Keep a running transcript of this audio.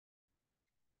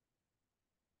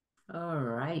All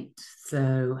right.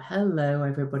 So, hello,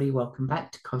 everybody. Welcome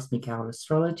back to Cosmic Owl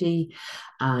Astrology.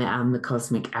 I am the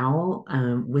Cosmic Owl,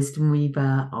 wisdom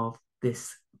weaver of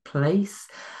this place.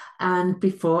 And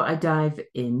before I dive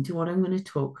into what I'm going to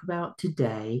talk about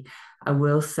today, I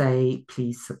will say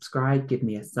please subscribe, give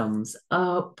me a thumbs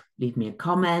up, leave me a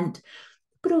comment.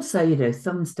 But also,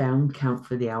 thumbs down count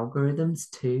for the algorithms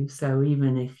too. So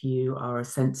even if you are a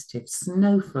sensitive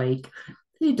snowflake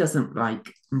who doesn't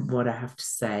like what I have to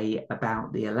say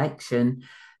about the election,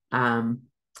 um,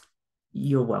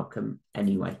 you're welcome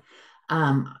anyway.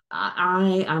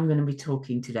 I am going to be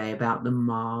talking today about the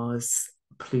Mars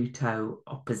Pluto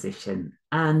opposition,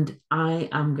 and I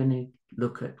am going to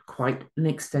look at quite an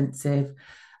extensive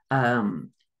um,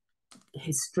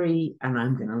 history, and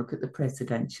I'm going to look at the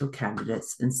presidential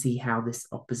candidates and see how this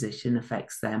opposition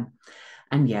affects them.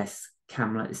 And yes,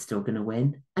 Kamala is still going to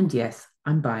win. And yes,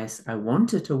 I'm biased. I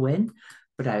want her to win,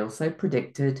 but I also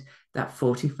predicted that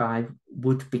 45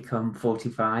 would become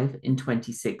 45 in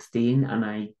 2016, and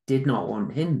I did not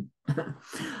want him.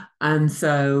 And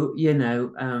so,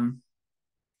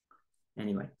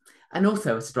 anyway, and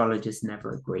also astrologers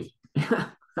never agree.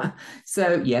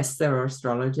 So, yes, there are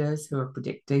astrologers who are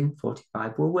predicting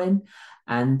 45 will win.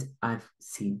 And I've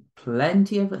seen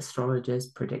plenty of astrologers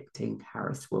predicting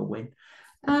Harris will win.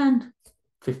 And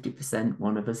 50%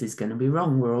 one of us is going to be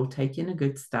wrong. We're all taking a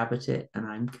good stab at it, and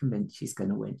I'm convinced she's going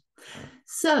to win.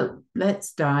 So,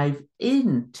 let's dive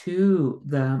into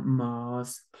the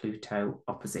Mars Pluto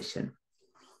opposition.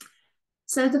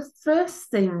 So, the first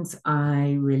things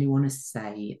I really want to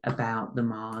say about the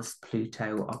Mars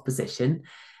Pluto opposition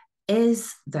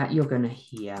is that you're going to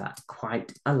hear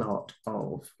quite a lot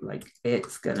of, like,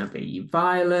 it's going to be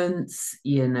violence,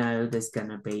 there's going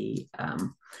to be,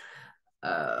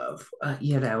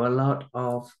 a lot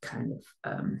of kind of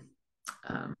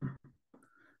um,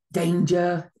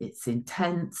 danger, it's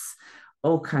intense,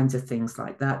 all kinds of things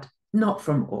like that. Not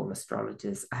from all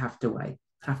astrologers, I have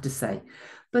to say,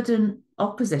 but an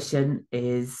opposition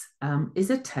is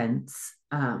a tense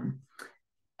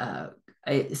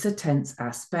it's a tense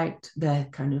aspect. They're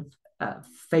kind of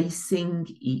facing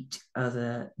each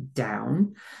other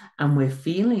down, and we're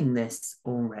feeling this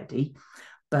already.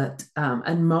 But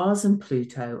and Mars and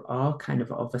Pluto are kind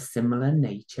of a similar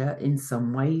nature in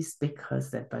some ways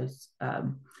because they're both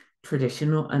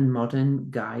traditional and modern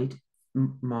guide.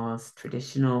 Mars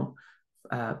traditional,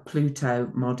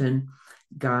 Pluto modern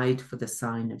guide for the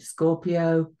sign of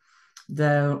Scorpio.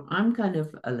 Though I'm kind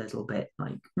of a little bit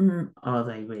like, are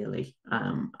they really?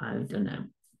 I don't know.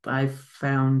 I've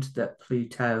found that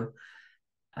Pluto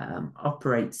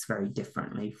operates very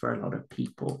differently for a lot of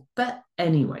people. But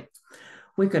anyway,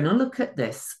 we're going to look at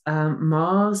this.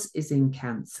 Mars is in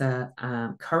Cancer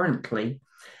currently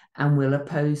and will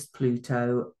oppose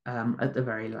Pluto at the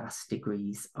very last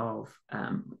degrees of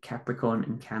Capricorn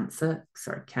and Cancer.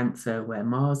 Sorry, Cancer, where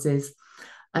Mars is.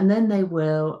 And then they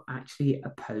will actually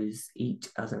oppose each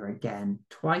other again,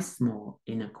 twice more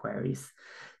in Aquarius.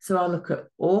 So I'll look at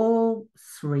all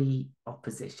three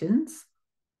oppositions.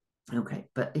 Okay,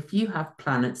 but if you have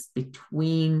planets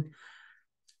between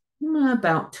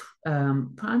about,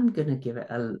 I'm going to give it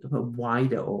a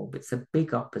wider orb. It's a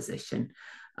big opposition.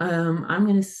 I'm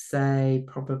going to say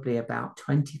probably about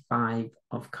 25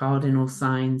 of cardinal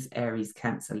signs, Aries,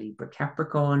 Cancer, Libra,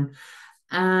 Capricorn,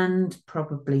 and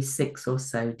probably 6 or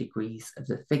so degrees of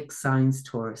the fixed signs,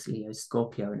 Taurus, Leo,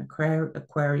 Scorpio, and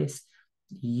Aquarius.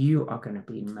 You are going to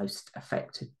be most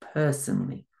affected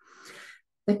personally.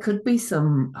 There could be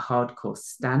some hardcore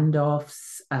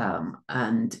standoffs,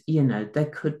 and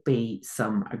there could be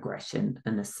some aggression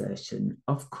and assertion,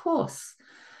 of course.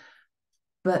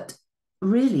 But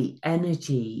really,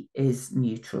 energy is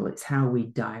neutral. It's how we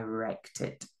direct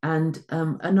it. And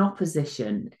an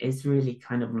opposition is really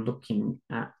kind of looking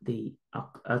at the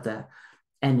other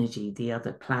energy, the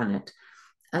other planet.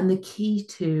 And the key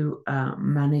to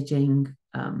managing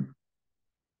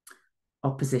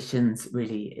oppositions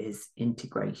really is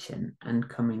integration and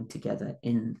coming together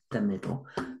in the middle.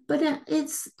 But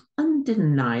it's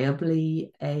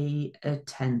undeniably a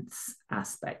tense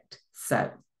aspect.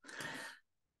 So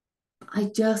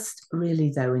I just really,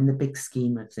 though, in the big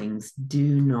scheme of things,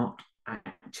 do not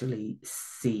actually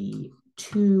see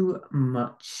too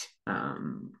much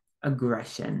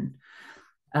aggression.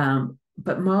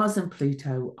 But Mars and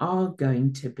Pluto are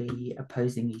going to be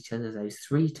opposing each other those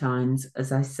three times,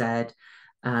 as I said.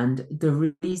 And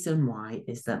the reason why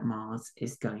is that Mars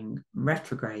is going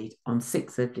retrograde on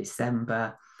 6th of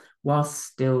December, whilst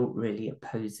still really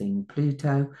opposing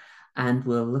Pluto. And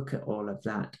we'll look at all of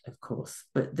that, of course.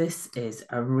 But this is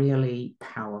a really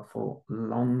powerful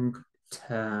long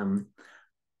term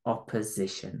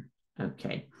opposition.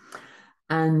 Okay.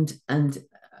 And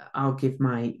I'll give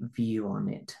my view on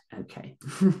it. Okay.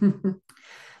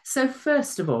 So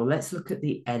first of all, let's look at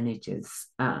the energies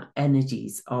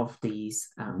of these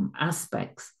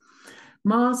aspects.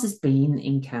 Mars has been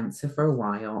in Cancer for a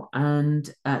while, and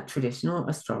traditional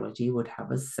astrology would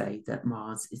have us say that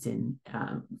Mars is in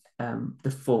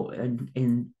the fall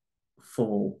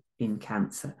in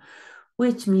Cancer,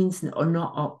 which means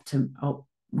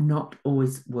not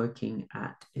always working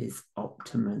at his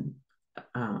optimum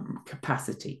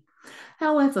capacity.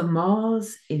 However,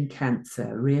 Mars in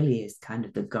Cancer really is kind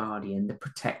of the guardian, the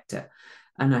protector.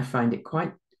 And I find it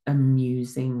quite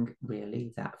amusing,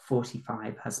 really, that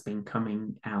 45 has been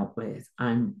coming out with,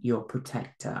 I'm your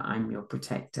protector,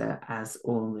 as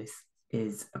all this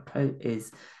is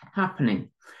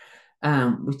happening.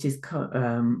 Which is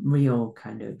real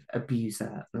kind of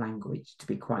abuser language, to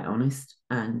be quite honest.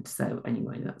 And so,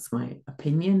 anyway, that's my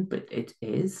opinion, but it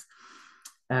is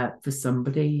for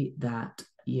somebody that,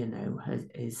 you know,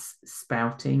 is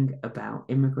spouting about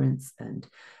immigrants and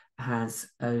has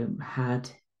had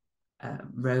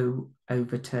Roe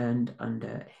overturned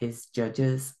under his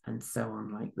judges and so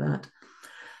on, like that.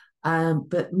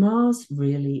 But Mars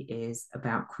really is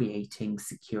about creating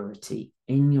security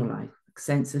in your life, a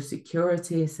sense of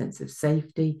security, a sense of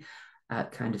safety,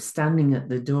 kind of standing at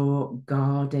the door,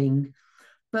 guarding.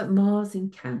 But Mars in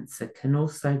Cancer can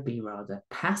also be rather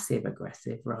passive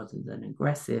aggressive rather than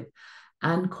aggressive,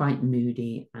 and quite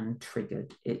moody and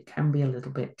triggered. It can be a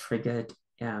little bit triggered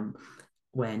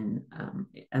when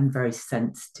and very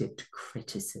sensitive to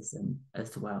criticism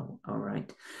as well. All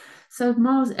right. So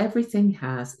Mars, everything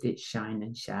has its shine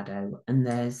and shadow, and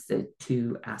there's the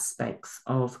two aspects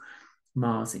of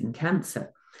Mars in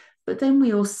Cancer. But then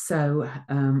we also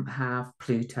have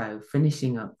Pluto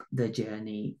finishing up the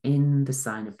journey in the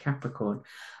sign of Capricorn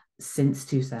since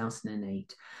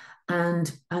 2008.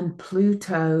 And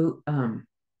Pluto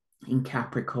in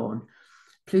Capricorn,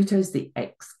 Pluto's the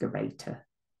excavator.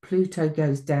 Pluto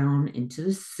goes down into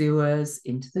the sewers,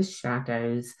 into the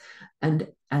shadows, and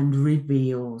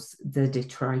reveals the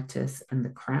detritus and the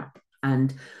crap,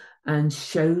 and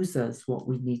shows us what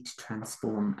we need to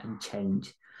transform and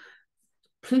change.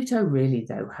 Pluto really,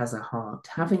 though, has a heart.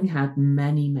 Having had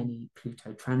many, many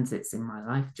Pluto transits in my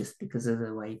life, just because of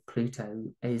the way Pluto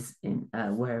is in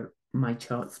where my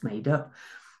chart's made up,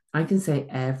 I can say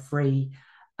every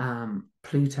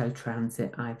Pluto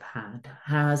transit I've had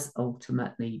has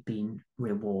ultimately been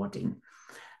rewarding.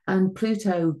 And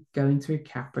Pluto going through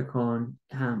Capricorn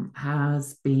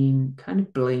has been kind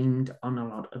of blamed on a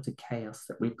lot of the chaos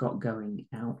that we've got going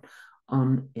out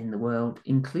on in the world,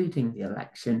 including the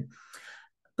election.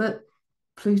 But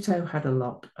Pluto had a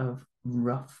lot of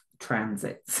rough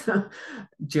transits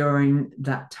during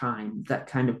that time that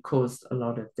kind of caused a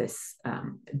lot of this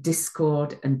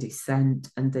discord and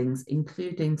dissent and things,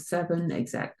 including 7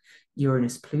 exact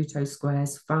Uranus-Pluto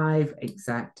squares, 5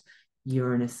 exact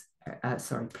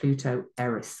Pluto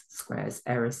Eris squares,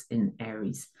 Eris in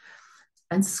Aries.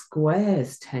 And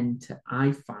squares tend to,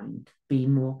 I find, be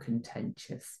more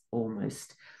contentious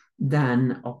almost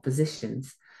than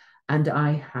oppositions. And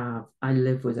I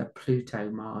live with a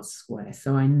Pluto-Mars square,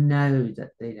 so I know that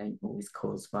they don't always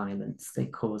cause violence. They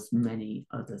cause many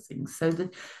other things. So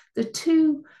the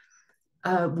two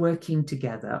working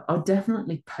together are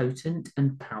definitely potent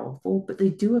and powerful, but they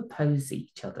do oppose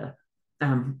each other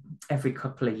every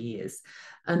couple of years.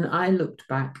 And I looked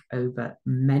back over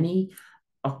many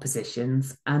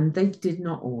oppositions, and they did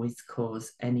not always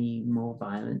cause any more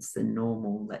violence than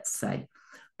normal, let's say.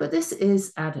 But this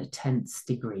is at a 10th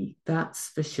degree, that's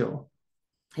for sure.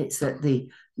 It's at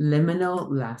the liminal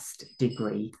last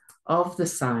degree of the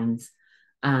signs.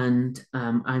 And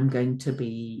I'm going to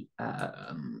be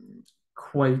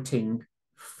quoting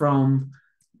from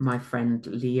my friend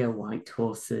Leah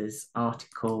Whitehorse's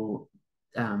article,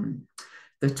 the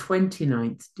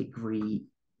 29th degree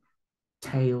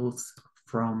Tales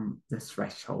from the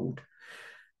Threshold.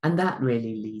 And that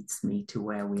really leads me to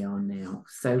where we are now.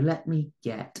 So let me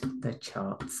get the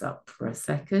charts up for a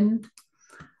second.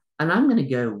 And I'm going to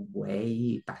go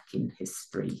way back in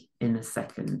history in a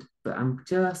second, but I'm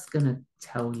just going to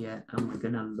tell you, and we're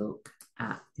going to look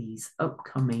at these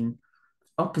upcoming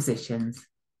oppositions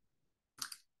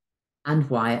and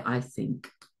why I think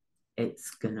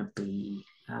it's going to be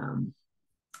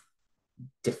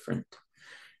different.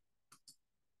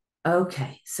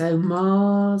 Okay, so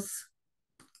Mars,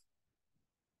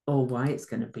 or why it's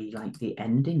going to be like the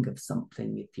ending of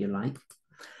something, if you like.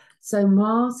 So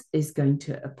Mars is going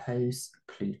to oppose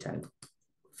Pluto,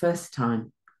 first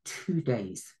time 2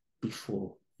 days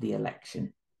before the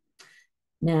election.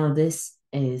 Now, this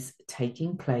is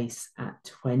taking place at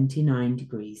 29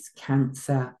 degrees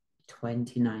Cancer,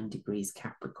 29 degrees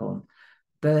Capricorn,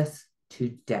 birth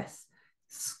to death,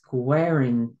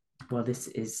 squaring, well, this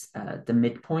is the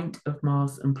midpoint of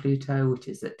Mars and Pluto, which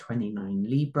is at 29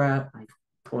 Libra.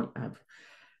 I've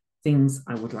things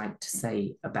I would like to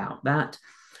say about that.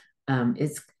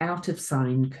 It's out of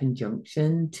sign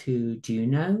conjunction to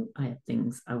Juno. I have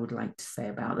things I would like to say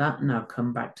about that, and I'll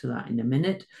come back to that in a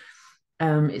minute.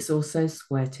 It's also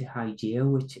square to Hygeia,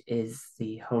 which is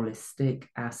the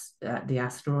the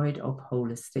asteroid of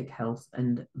holistic health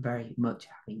and very much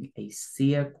having a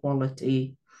seer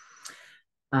quality.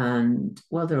 And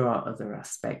well, there are other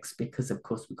aspects because, of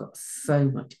course, we've got so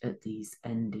much at these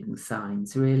ending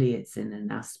signs. Really, it's in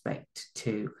an aspect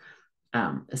to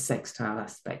a sextile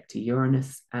aspect to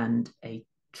Uranus and a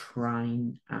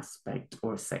trine aspect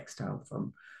or a sextile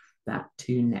from that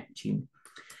to Neptune.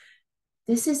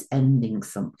 This is ending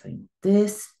something.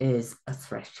 This is a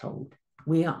threshold.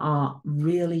 We are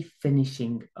really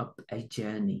finishing up a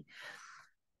journey.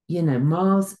 You know,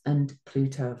 Mars and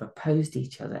Pluto have opposed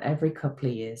each other every couple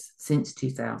of years since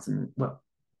 2000. Well,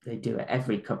 they do it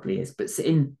every couple of years, but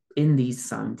in these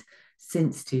signs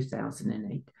since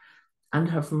 2008, and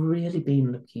have really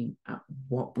been looking at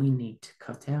what we need to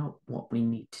cut out, what we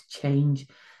need to change,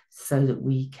 so that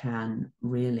we can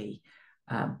really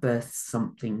birth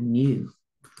something new.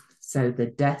 So the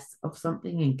death of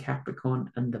something in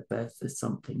Capricorn and the birth of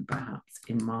something perhaps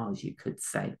in Mars, you could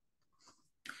say.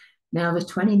 Now, the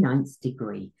 29th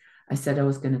degree, I said I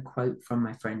was going to quote from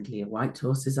my friend Leah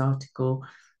Whitehorse's article.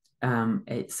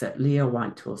 It's at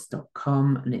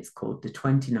leahwhitehorse.com, and it's called The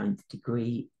 29th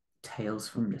Degree, Tales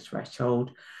from the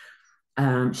Threshold.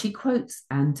 She quotes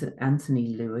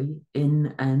Anthony Louis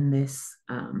in this,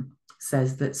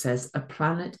 says, a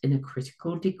planet in a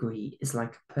critical degree is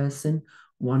like a person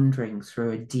wandering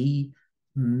through a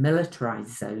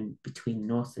demilitarized zone between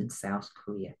North and South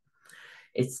Korea.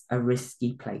 It's a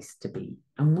risky place to be.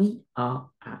 And we are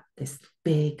at this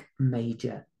big,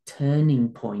 major turning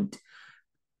point,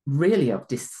 really, of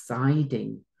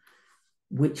deciding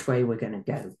which way we're going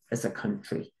to go as a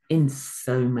country in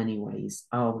so many ways.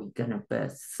 Are we going to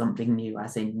birth something new,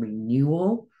 as in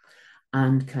renewal,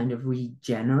 and kind of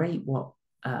regenerate what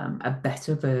a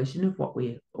better version of what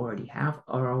we already have,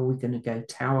 or are we going to go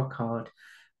tower card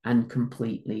and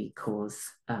completely cause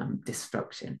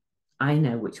destruction? I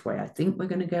know which way I think we're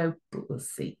going to go, but we'll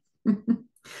see.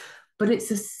 But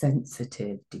it's a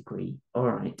sensitive degree.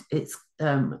 All right. It's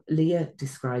Leah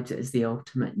describes it as the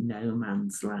ultimate no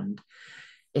man's land.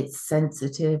 It's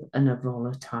sensitive and a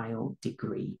volatile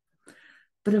degree.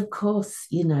 But of course,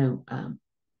 you know,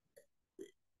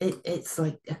 it's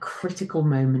like a critical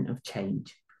moment of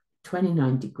change.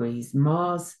 29 degrees,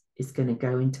 Mars is going to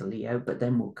go into Leo, but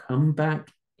then we'll come back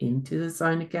into the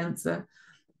sign of Cancer.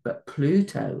 But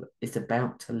Pluto is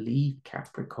about to leave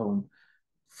Capricorn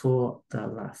for the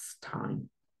last time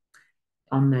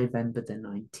on November the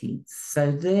 19th.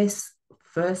 So this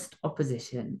first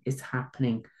opposition is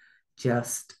happening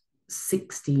just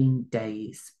 16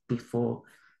 days before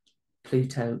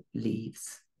Pluto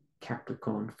leaves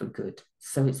Capricorn for good.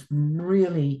 So it's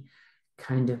really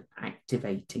kind of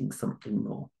activating something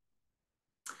more.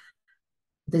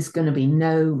 There's going to be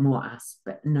no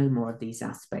more of these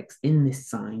aspects in this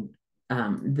sign.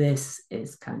 This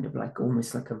is kind of like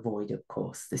almost like a void, of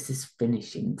course. This is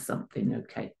finishing something,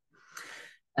 okay.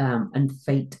 And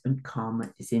fate and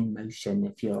karma is in motion,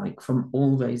 if you like, from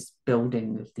all those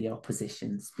building of the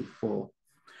oppositions before.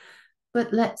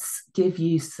 But let's give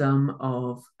you some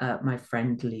of my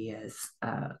friend Leah's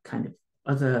kind of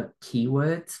other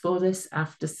keywords for this,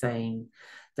 after saying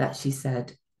that she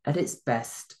said, at its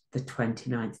best, the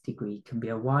 29th degree can be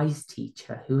a wise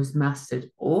teacher who has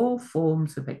mastered all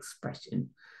forms of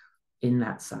expression in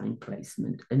that sign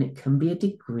placement. And it can be a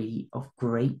degree of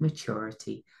great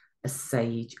maturity, a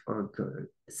sage or a guru.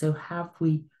 So have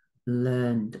we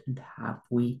learned and have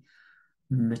we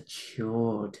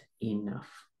matured enough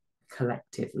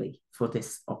collectively for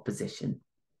this opposition?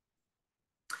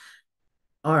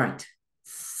 All right,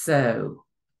 so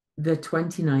the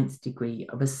 29th degree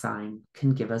of a sign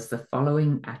can give us the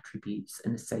following attributes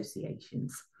and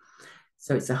associations.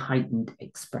 So it's a heightened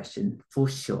expression for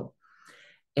sure.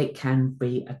 It can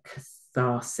be a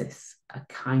catharsis, a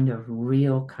kind of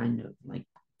real kind of like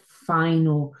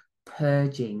final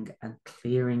purging and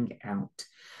clearing out.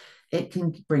 It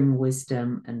can bring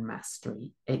wisdom and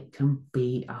mastery. It can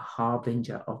be a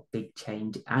harbinger of big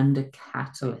change and a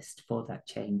catalyst for that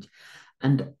change.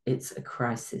 And it's a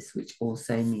crisis, which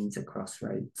also means a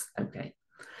crossroads. Okay,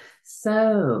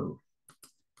 so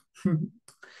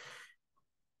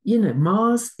you know,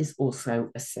 Mars is also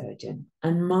a surgeon,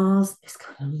 and Mars is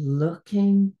kind of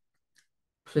looking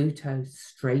Pluto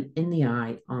straight in the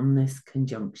eye on this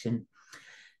conjunction,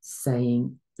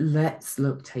 saying, let's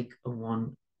take a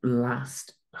one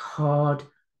last hard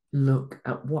look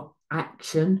at what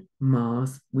action,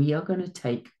 Mars, we are going to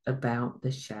take about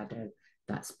the shadow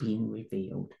that's being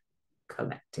revealed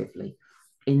collectively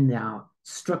in our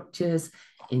structures,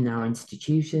 in our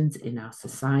institutions, in our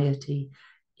society,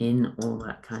 in all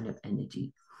that kind of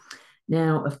energy.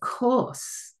 Now, of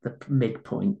course, the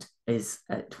midpoint is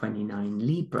at 29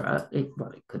 Libra.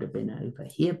 Well, it could have been over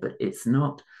here, but it's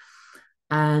not.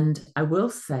 And I will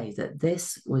say that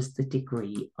this was the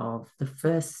degree of the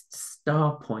first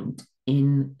star point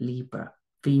in Libra,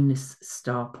 Venus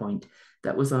star point,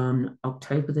 that was on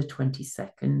October the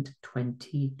 22nd,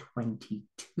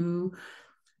 2022,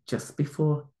 just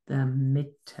before the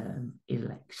midterm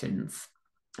elections.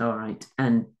 All right.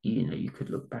 And, you know, you could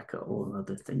look back at all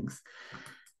other things.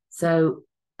 So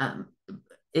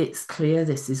it's clear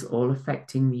this is all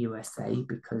affecting the USA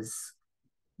because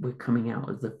we're coming out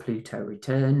of the Pluto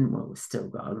return. Well, we've still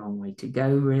got a long way to go,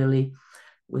 really.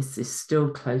 We're still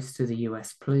close to the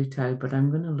US Pluto, but I'm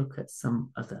going to look at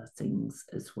some other things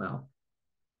as well.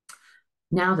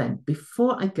 Now then,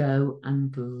 before I go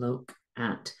and look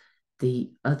at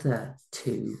the other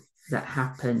two that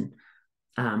happen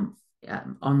on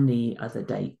the other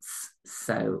dates,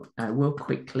 so I will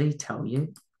quickly tell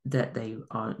you that they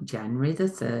are January the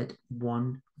 3rd,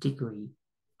 1 degree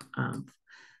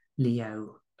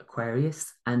Leo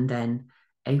Aquarius, and then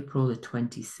April the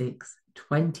 26th,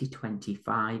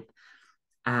 2025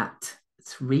 at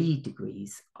 3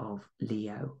 degrees of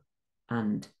Leo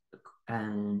and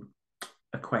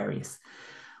Aquarius.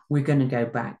 We're going to go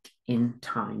back in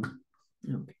time.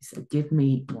 Okay, so give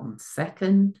me 1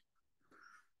 second.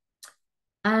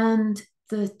 And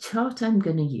the chart I'm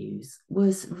going to use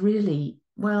was really,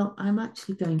 well, I'm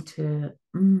actually going to,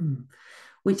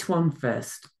 which one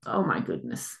first? Oh my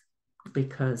goodness,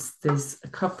 because there's a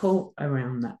couple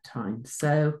around that time.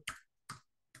 So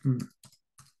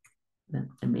let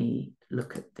me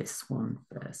look at this one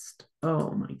first.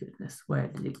 Oh my goodness, where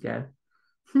did it go?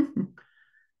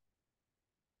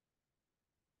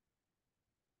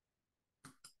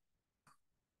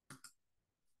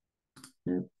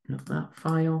 Nope, not that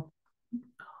file.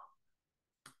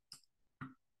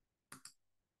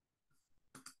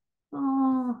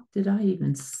 Oh, did I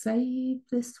even save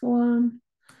this one?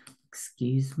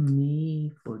 Excuse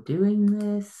me for doing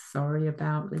this. Sorry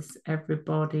about this,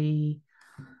 everybody.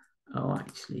 Oh,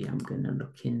 actually, I'm going to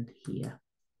look in here.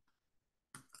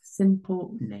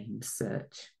 Simple name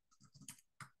search.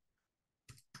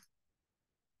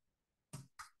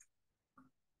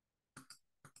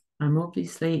 I'm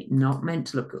obviously not meant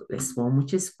to look at this one,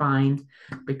 which is fine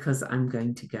because I'm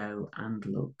going to go and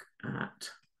look at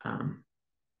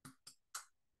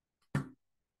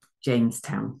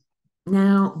Jamestown.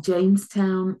 Now,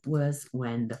 Jamestown was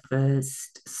when the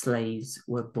first slaves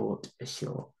were brought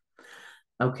ashore.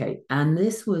 Okay, and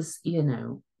this was, you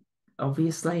know,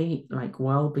 obviously like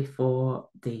well before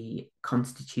the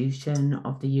Constitution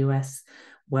of the US,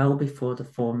 well before the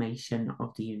formation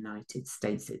of the United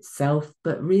States itself,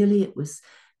 but really it was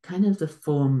kind of the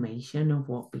formation of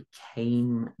what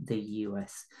became the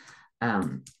US,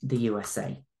 the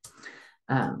USA.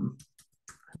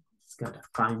 Just got to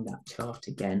find that chart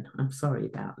again. I'm sorry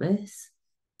about this.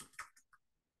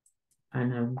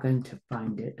 And I'm going to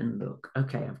find it and look.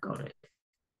 Okay, I've got it.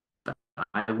 But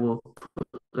I will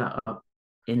put that up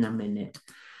in a minute.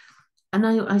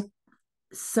 And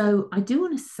so I do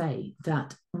want to say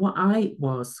that what I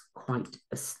was quite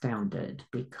astounded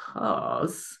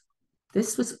because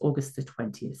this was August the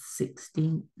 20th,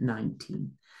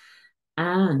 1619.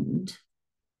 And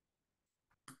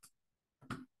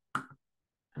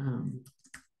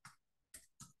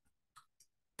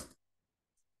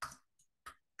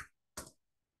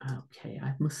okay,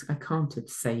 I can't have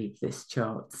saved this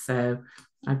chart, so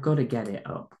I've got to get it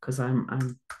up because I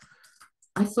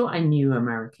thought I knew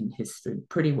American history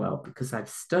pretty well because I've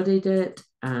studied it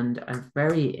and I'm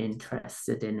very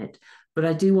interested in it. But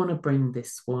I do want to bring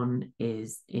this one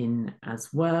in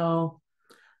as well.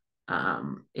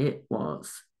 It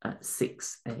was at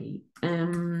 6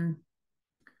 a.m.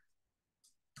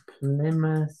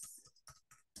 Plymouth,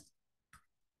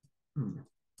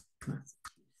 Massachusetts.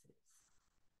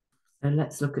 So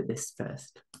let's look at this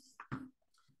first.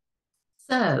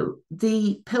 So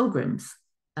the Pilgrims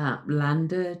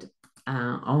landed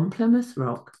on Plymouth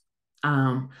Rock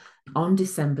on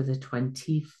December the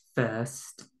 21st,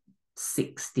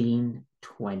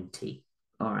 1620.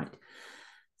 All right.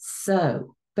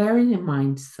 So bearing in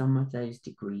mind some of those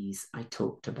degrees I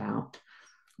talked about,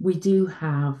 we do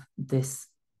have this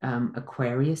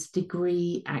Aquarius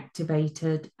degree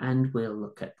activated, and we'll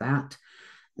look at that.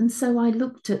 And so I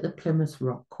looked at the Plymouth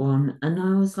Rock one and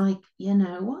I was like,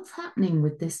 what's happening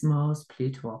with this Mars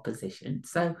Pluto opposition?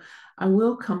 So I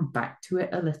will come back to it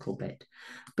a little bit.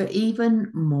 But even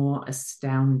more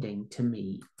astounding to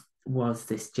me was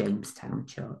this Jamestown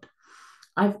chart.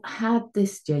 I've had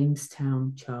this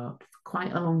Jamestown chart for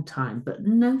quite a long time, but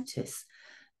notice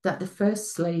that the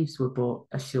first slaves were brought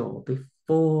ashore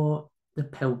before the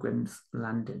pilgrims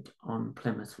landed on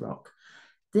Plymouth Rock.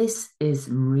 This is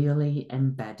really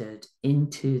embedded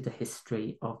into the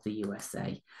history of the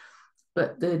USA.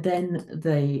 But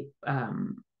the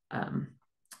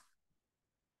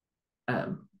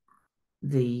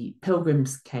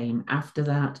pilgrims came after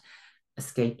that,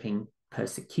 escaping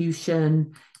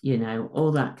persecution,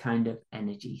 all that kind of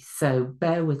energy. So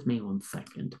bear with me one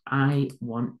second. I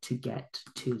want to get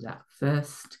to that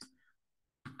first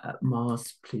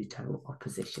Mars-Pluto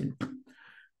opposition.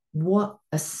 What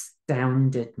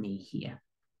astounded me here?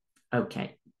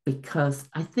 Okay, because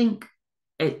I think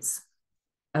it's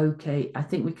okay. I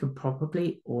think we could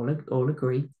probably all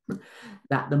agree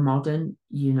that the modern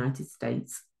United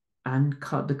States and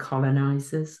the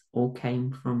colonizers all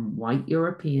came from white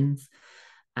Europeans,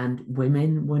 and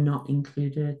women were not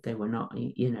included. They were not,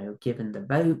 given the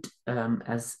vote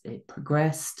as it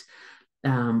progressed.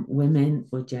 Women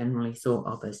were generally thought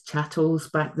of as chattels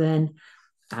back then,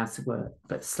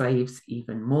 but slaves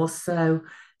even more so.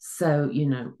 So,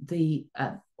 the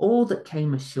all that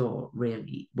came ashore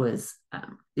really was,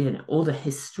 all the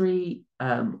history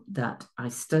that I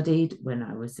studied when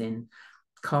I was in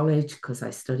college, because I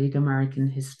studied American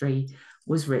history,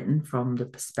 was written from the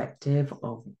perspective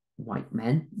of white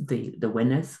men, the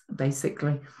winners,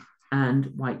 basically, and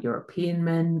white European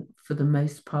men for the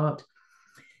most part.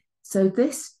 So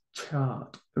this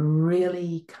chart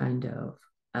really kind of,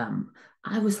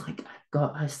 I was like,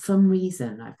 for some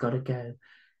reason, I've got to go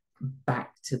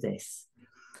back to this.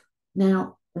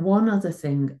 Now, one other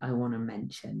thing I want to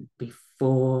mention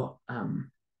before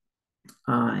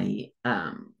I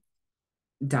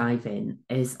dive in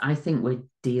is I think we're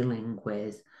dealing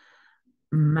with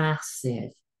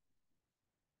massive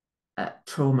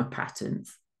trauma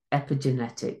patterns,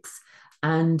 epigenetics,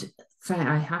 and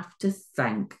I have to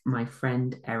thank my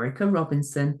friend Erica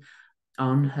Robinson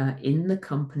on her In the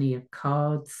Company of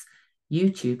Cards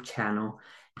YouTube channel.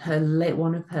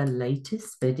 One of her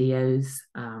latest videos,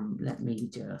 let me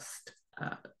just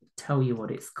tell you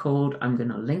what it's called. I'm going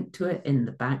to link to it in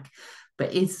the back,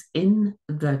 but it's In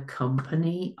the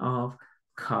Company of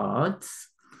Cards,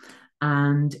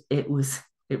 and it was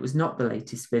not the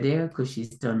latest video because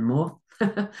she's done more.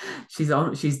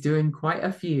 She's doing quite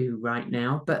a few right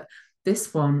now, but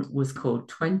this one was called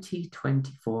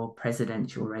 2024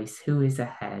 Presidential Race. Who is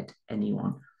ahead?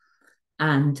 Anyone?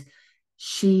 And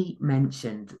she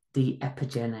mentioned the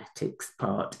epigenetics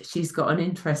part. She's got an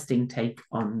interesting take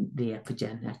on the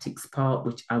epigenetics part,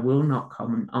 which I will not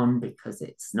comment on because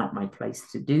it's not my place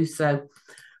to do so,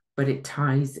 but it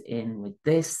ties in with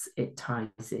this, it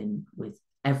ties in with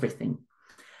everything.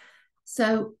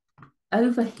 So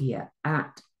over here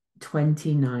at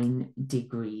 29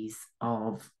 degrees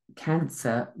of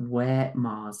Cancer, where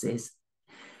Mars is,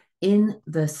 in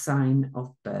the sign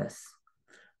of birth,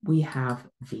 we have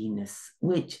Venus,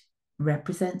 which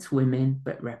represents women,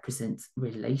 but represents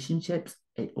relationships.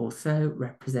 It also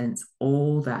represents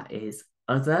all that is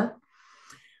other,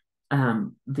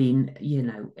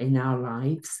 in our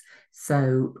lives.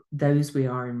 So those we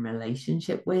are in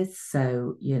relationship with.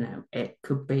 So, it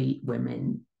could be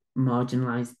women,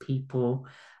 marginalized people.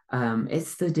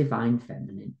 It's the divine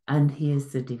feminine, and here's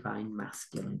the divine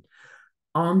masculine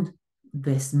on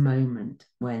this moment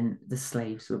when the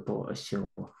slaves were brought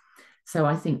ashore. So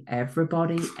I think every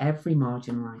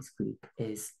marginalized group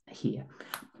is here.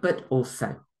 But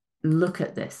also, look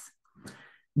at this.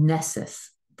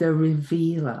 Nessus, the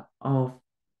revealer of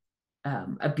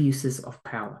abuses of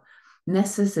power.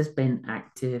 Nessus has been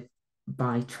active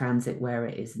by transit where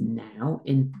it is now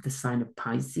in the sign of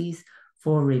Pisces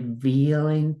for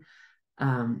revealing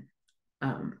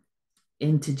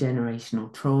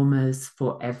intergenerational traumas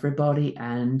for everybody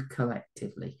and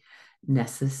collectively.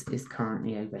 Nessus is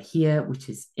currently over here, which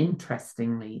is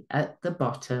interestingly at the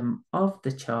bottom of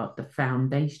the chart, the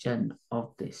foundation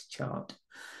of this chart.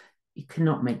 You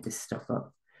cannot make this stuff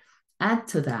up. Add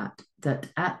to that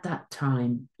at that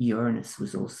time, Uranus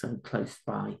was also close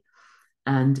by,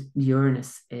 and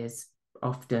Uranus is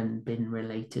often been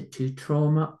related to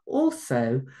trauma,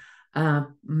 also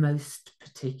most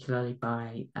particularly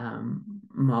by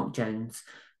Mark Jones,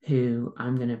 who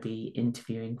I'm going to be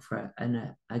interviewing for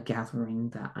a gathering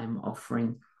that I'm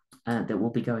offering that will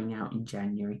be going out in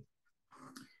January.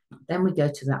 Then we go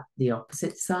to the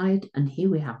opposite side, and here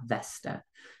we have Vesta,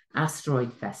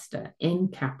 asteroid Vesta in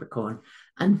Capricorn.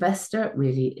 And Vesta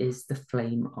really is the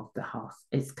flame of the hearth.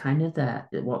 It's kind of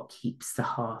what keeps the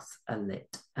hearth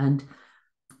alit. And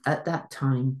at that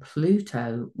time,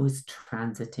 Pluto was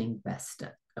transiting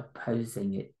Vesta,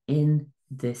 opposing it in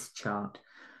this chart.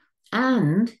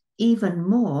 And even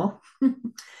more,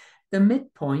 the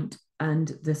midpoint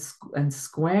and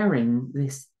squaring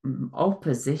this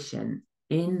opposition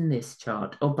in this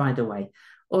chart. Oh, by the way,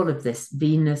 all of this,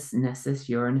 Venus, Nessus,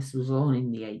 Uranus, was all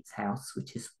in the eighth house,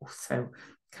 which is also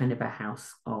kind of a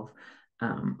house of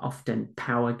often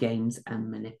power games and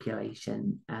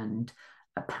manipulation and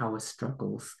power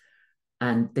struggles.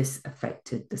 And this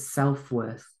affected the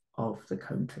self-worth of the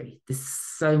country. There's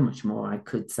so much more I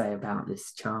could say about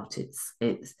this chart.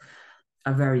 It's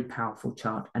a very powerful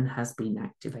chart and has been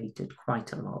activated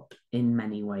quite a lot in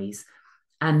many ways.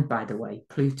 And by the way,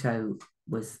 Pluto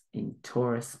was in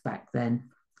Taurus back then.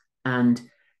 And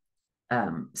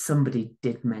somebody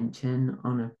did mention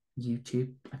on a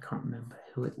YouTube, I can't remember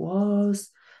who it was,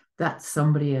 that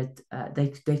somebody had,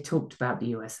 they talked about the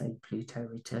USA Pluto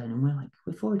return. And we're like,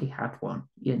 we've already had one,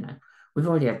 we've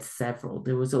already had several.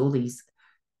 There was all these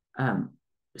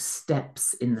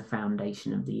steps in the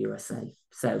foundation of the USA.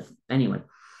 So anyway,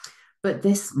 but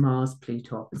this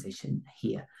Mars-Pluto opposition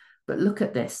here. But look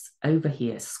at this over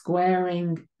here,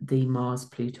 squaring the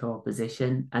Mars-Pluto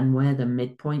opposition, and where the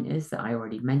midpoint is that I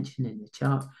already mentioned in the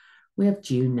chart, we have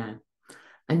Juno.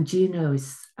 And Juno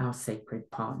is our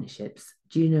sacred partnerships.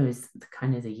 Juno is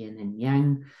kind of the yin and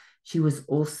yang. She was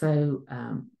also,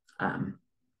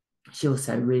 she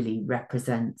also really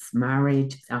represents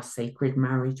marriage, our sacred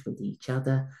marriage with each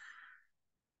other.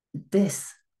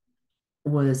 This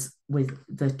was with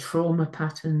the trauma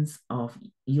patterns of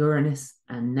Uranus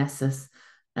and Nessus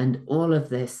and all of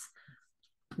this.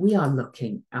 We are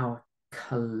looking our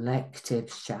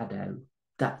collective shadow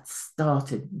that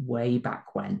started way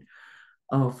back when,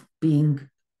 of being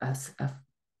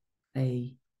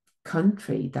a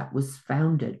country that was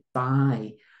founded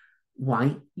by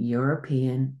white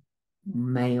European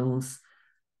males,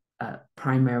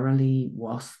 primarily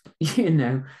WASP,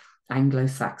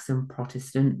 Anglo-Saxon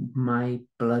Protestant, my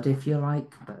blood, if you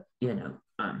like, but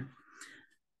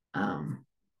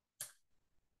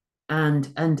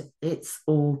and it's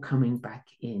all coming back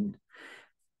in.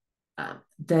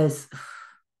 There's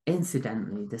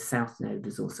incidentally the South Node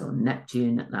is also on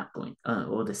Neptune at that point,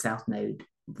 or the South Node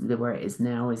where it is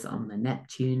now is on the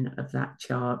Neptune of that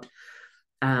chart,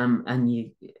 and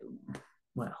you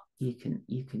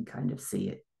can kind of see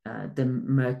it. The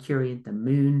Mercury and the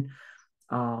Moon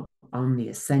are on the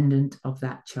ascendant of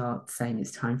that chart, saying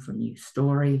it's time for a new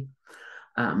story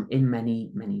in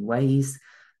many, many ways.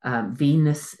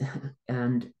 Venus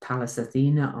and Pallas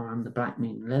Athena are on the Black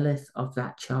Moon Lilith of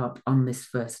that chart on this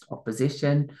first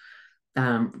opposition.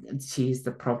 She's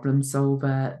the problem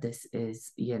solver. This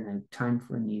is, time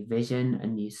for a new vision, a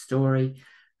new story.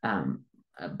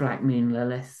 Black Moon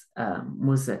Lilith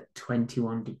was at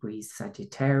 21 degrees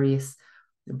Sagittarius.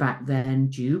 Back then,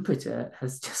 Jupiter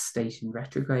has just stationed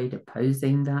retrograde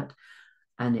opposing that,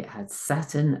 and it had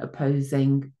Saturn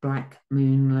opposing Black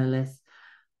Moon Lilith.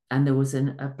 And there was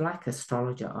a Black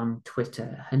astrologer on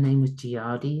Twitter. Her name was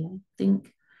Giardi, I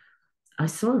think. I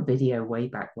saw a video way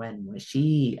back when where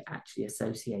she actually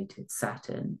associated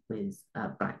Saturn with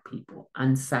Black people.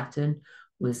 And Saturn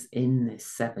was in this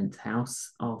seventh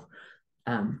house of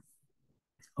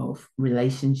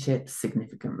relationships,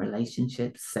 significant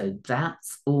relationships. So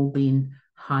that's all been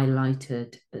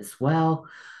highlighted as well.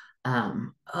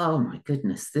 Oh my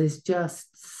goodness, there's just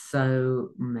so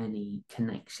many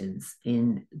connections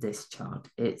in this chart.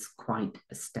 It's quite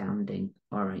astounding.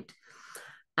 All right.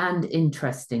 And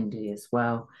interestingly as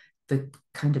well, the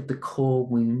kind of the core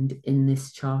wound in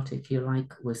this chart, if you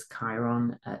like, was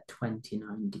Chiron at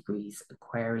 29 degrees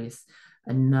Aquarius,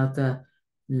 another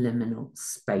liminal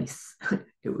space.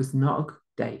 It was not a good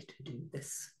day to do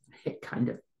this. It kind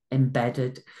of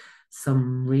embedded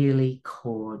some really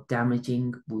core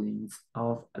damaging wounds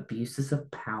of abuses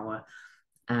of power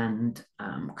and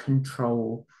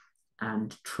control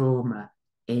and trauma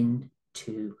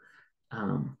into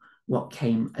what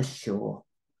came ashore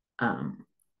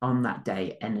on that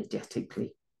day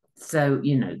energetically. So,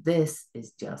 this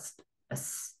is just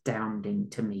astounding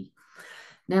to me.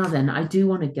 Now then, I do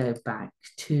want to go back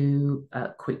to,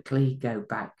 quickly go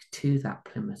back to that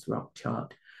Plymouth Rock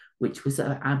chart, which was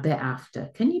a bit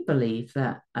after. Can you believe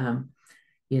that,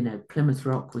 you know, Plymouth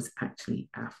Rock was actually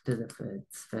after the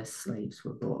first slaves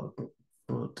were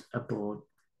brought aboard,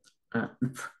 so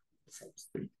to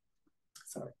speak.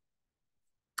 Sorry.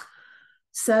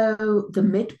 So the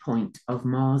midpoint of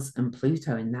Mars and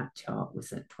Pluto in that chart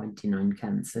was at 29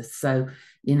 Cancer. So,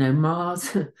 you know, Mars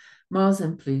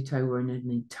and Pluto were in an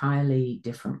entirely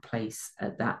different place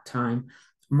at that time.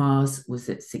 Mars was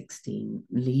at 16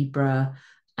 Libra,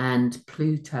 and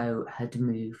Pluto had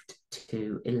moved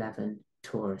to 11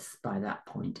 Taurus by that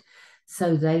point.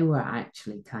 So they were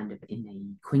actually kind of in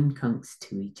a quincunx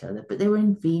to each other, but they were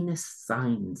in Venus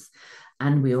signs.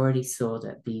 And we already saw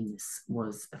that Venus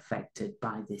was affected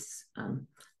by this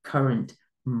current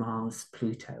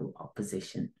Mars-Pluto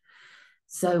opposition.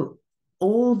 So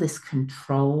all this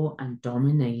control and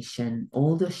domination,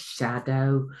 all the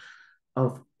shadow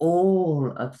of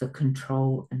all of the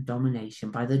control and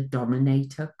domination by the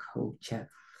dominator culture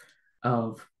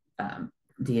of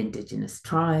the indigenous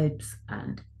tribes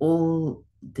and all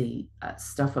the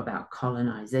stuff about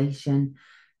colonization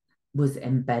was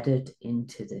embedded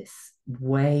into this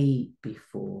way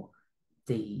before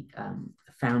the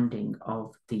founding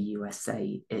of the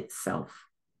USA itself.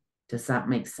 Does that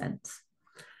make sense?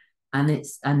 And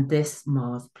this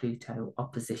Mars-Pluto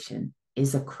opposition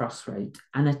is a crossroad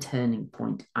and a turning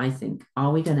point. I think.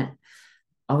 Are we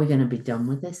gonna be done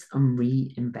with this and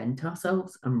reinvent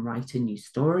ourselves and write a new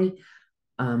story?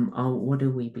 Or what are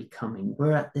we becoming?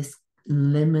 We're at this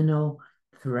liminal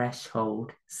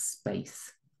threshold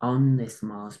space on this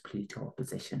Mars-Pluto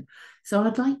opposition. So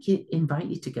I'd like to invite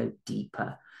you to go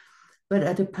deeper. But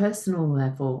at a personal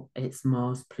level, it's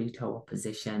Mars-Pluto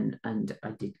opposition, and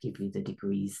I did give you the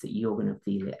degrees that you're going to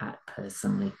feel it at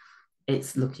personally.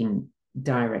 It's looking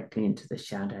directly into the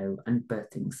shadow and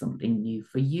birthing something new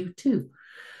for you too.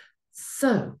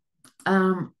 So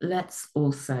let's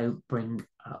also bring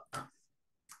up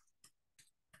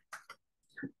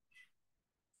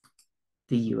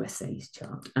the USA's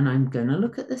chart. And I'm going to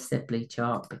look at the Sibley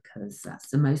chart because that's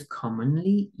the most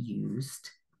commonly used.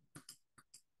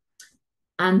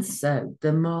 And so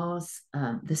the Mars,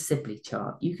 the Sibley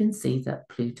chart, you can see that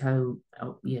Pluto,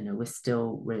 you know, we're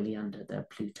still really under the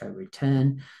Pluto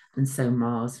return. And so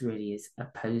Mars really is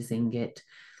opposing it.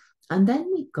 And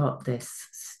then we've got this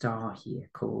star here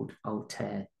called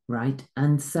Altair, right?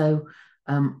 And so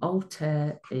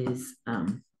Altair is,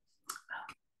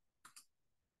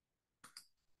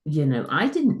 you know, I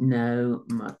didn't know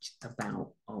much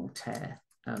about Altair.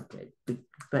 Okay,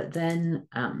 but then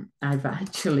I've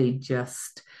actually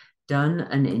just done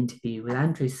an interview with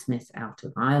Andrew Smith out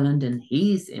of Ireland, and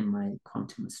he's in my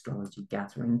quantum astrology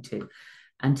gathering too.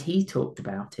 And he talked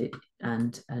about it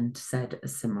and said a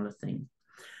similar thing.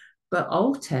 But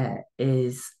Altair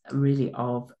is really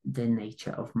of the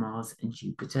nature of Mars and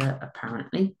Jupiter,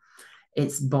 apparently.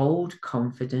 It's bold,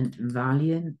 confident,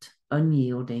 valiant,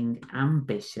 unyielding,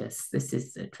 ambitious. This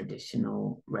is the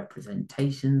traditional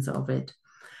representations of it.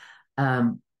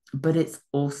 But it's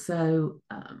also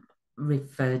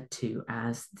referred to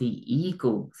as the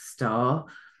eagle star.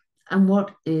 And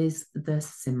what is the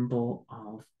symbol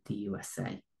of the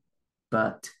USA?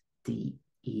 But the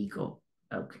eagle.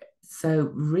 Okay.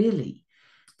 So really,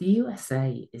 the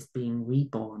USA is being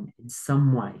reborn in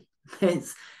some way.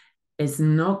 It's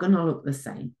not going to look the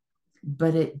same,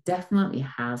 but it definitely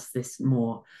has this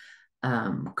more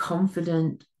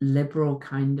confident, liberal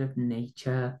kind of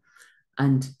nature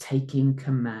and taking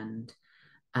command.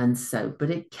 And so,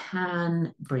 but it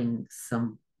can bring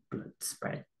some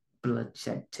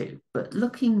bloodshed too. But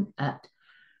looking at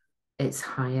its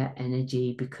higher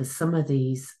energy, because some of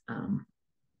these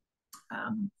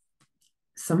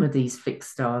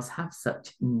fixed stars have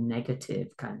such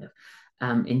negative kind of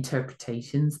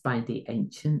interpretations by the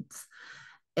ancients.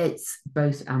 It's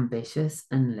both ambitious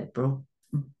and liberal,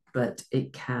 but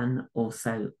it can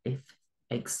also, if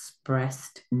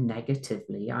expressed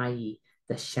negatively, i.e.,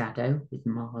 the shadow with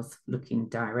Mars looking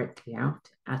directly out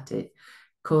at it,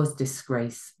 cause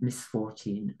disgrace,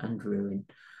 misfortune, and ruin.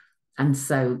 And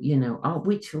so, you know,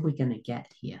 which are we going to get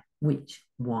here? Which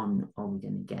one are we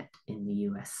going to get in the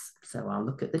US? So I'll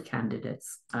look at the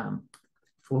candidates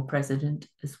for president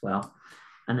as well.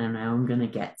 And I know I'm going to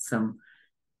get some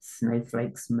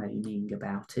snowflakes moaning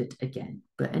about it again.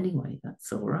 But anyway,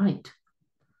 that's all right.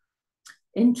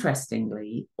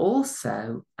 Interestingly,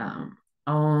 also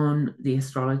on the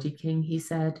Astrology King, he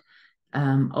said,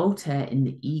 Altair in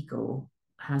the Eagle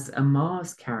has a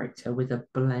Mars character with a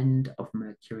blend of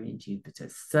Mercury and Jupiter.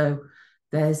 So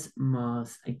there's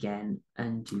Mars again,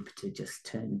 and Jupiter just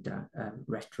turned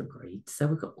retrograde. So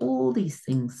we've got all these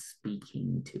things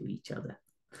speaking to each other.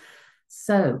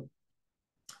 So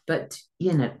But,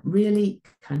 really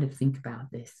kind of think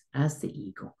about this as the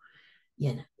eagle,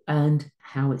 and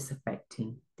how it's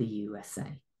affecting the USA.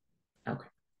 Okay.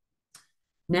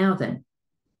 Now then,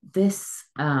 this,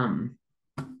 let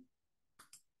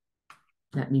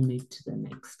me move to the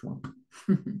next one,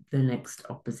 the next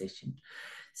opposition.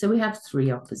 So we have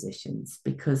three oppositions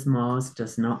because Mars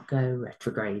does not go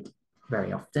retrograde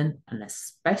very often, and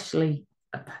especially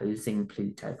opposing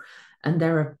Pluto. And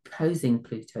they're opposing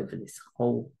Pluto for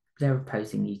they're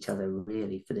opposing each other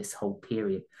really for this whole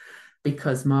period,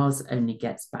 because Mars only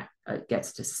gets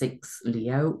to 6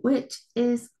 Leo, which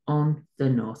is on the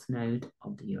north node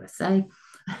of the USA,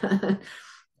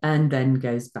 and then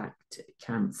goes back to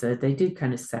Cancer. They do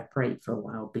kind of separate for a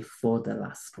while before the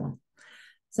last one.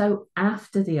 So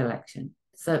after the election,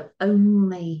 so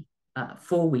only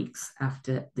 4 weeks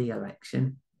after the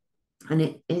election, and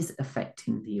it is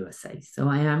affecting the USA. So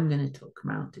I am going to talk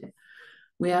about it.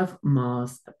 We have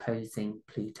Mars opposing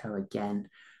Pluto again,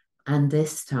 and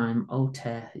this time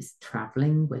Altair is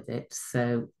traveling with it.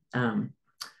 So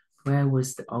where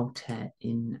was the Altair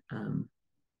in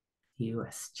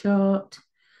US chart?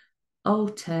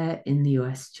 Altair in the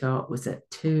US chart was at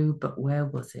 2, but where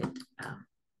was it?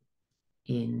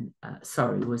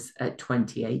 Was at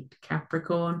 28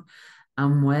 Capricorn.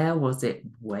 And where was it?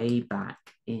 Way back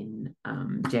in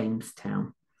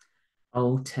Jamestown.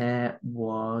 Altair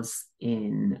was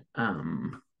in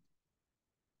the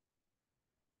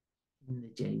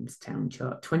Jamestown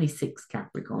chart, 26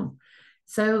 Capricorn.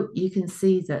 So you can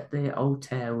see that the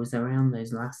Altair was around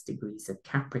those last degrees of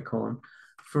Capricorn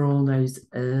for all those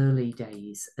early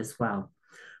days as well.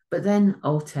 But then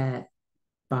Altair,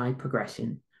 by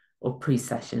progression or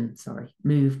precession,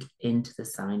 moved into the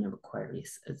sign of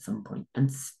Aquarius at some point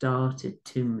and started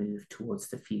to move towards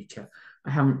the future.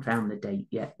 I haven't found the date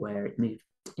yet where it moved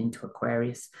into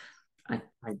Aquarius. I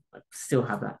still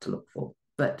have that to look for.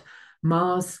 But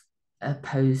Mars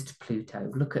opposed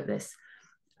Pluto. Look at this.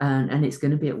 And it's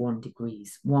going to be at 1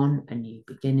 degrees. 1, a new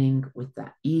beginning with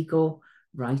that eagle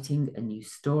writing a new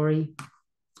story.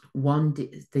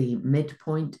 The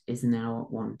midpoint is now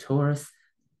at 1 Taurus.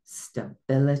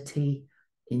 Stability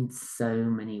in so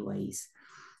many ways.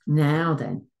 Now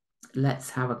then, let's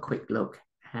have a quick look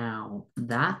how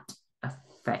that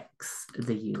affects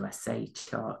the USA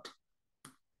chart.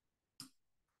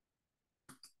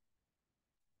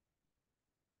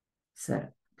 So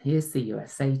here's the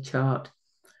USA chart,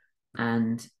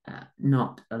 and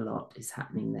not a lot is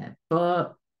happening there.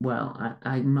 But, well,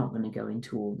 I'm not going to go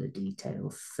into all the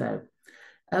details. So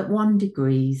at 1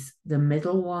 degrees, the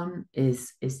middle one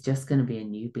is just going to be a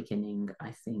new beginning,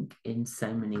 I think, in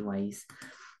so many ways.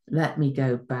 Let me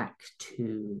go back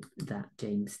to that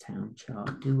Jamestown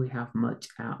chart. Do we have much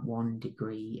at 1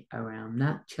 degree around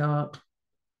that chart?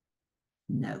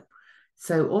 No.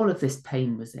 So all of this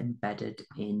pain was embedded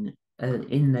in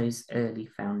those early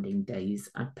founding days.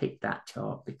 I picked that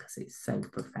chart because it's so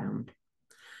profound.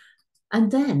 And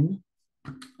then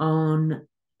on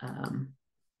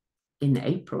in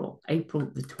April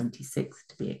the 26th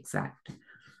to be exact,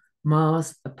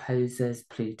 Mars opposes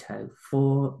Pluto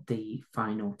for the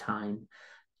final time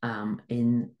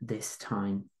in this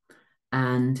time.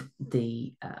 And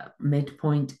the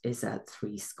midpoint is at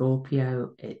 3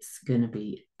 Scorpio. It's going to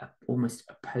be almost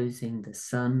opposing the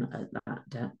sun at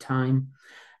that time.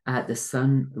 The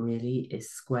sun really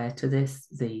is square to this.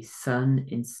 The sun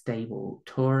in stable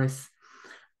Taurus.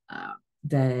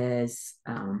 This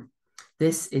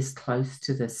is close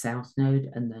to the south node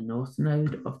and the north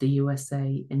node of the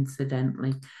USA,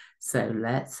 incidentally. So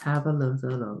let's have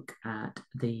another look at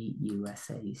the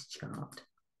USA's chart.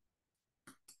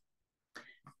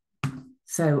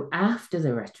 So after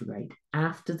the retrograde,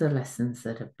 after the lessons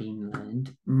that have been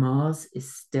learned, Mars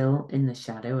is still in the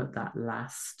shadow at that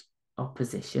last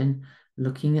opposition,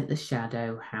 looking at the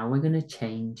shadow, how we're going to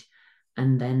change.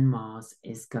 And then Mars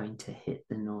is going to hit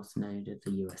the north node of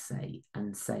the USA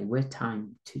and say, we're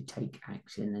time to take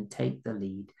action and take the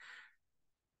lead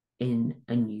in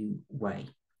a new way.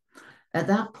 At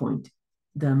that point,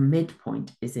 the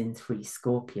midpoint is in 3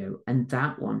 Scorpio, and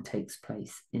that one takes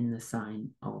place in the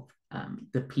sign of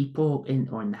the people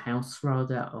in the house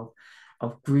rather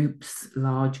of groups,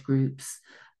 large groups,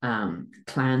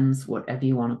 clans, whatever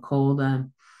you want to call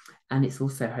them. And it's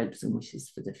also hopes and wishes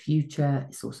for the future.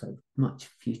 It's also much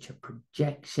future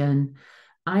projection.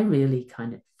 I really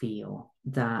kind of feel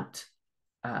that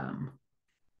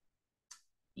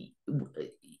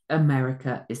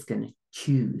America is going to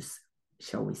choose,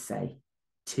 shall we say,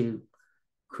 to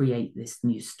create this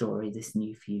new story, this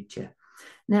new future.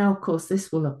 Now, of course,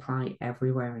 this will apply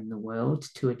everywhere in the world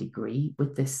to a degree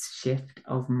with this shift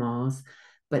of Mars,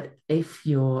 But if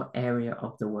your area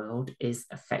of the world is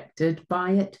affected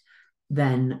by it,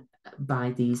 then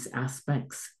by these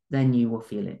aspects, then you will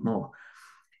feel it more.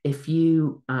 If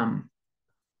you, what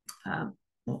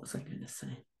was I going to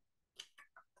say?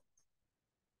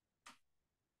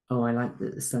 Oh, I like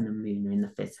that the sun and moon are in the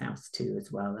fifth house too,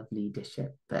 as well, of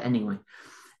leadership. But anyway,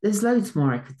 there's loads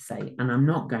more I could say, and I'm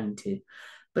not going to.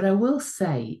 But I will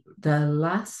say the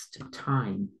last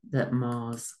time that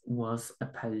Mars was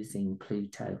opposing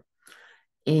Pluto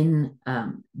in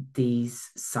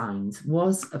these signs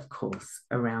was, of course,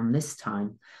 around this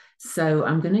time. So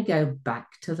I'm going to go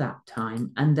back to that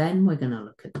time, and then we're going to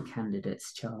look at the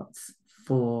candidates' charts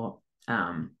for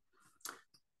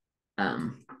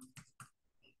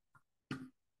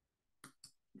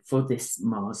this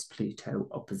Mars-Pluto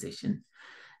opposition.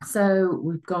 So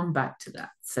we've gone back to that.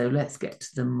 So let's get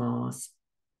to the Mars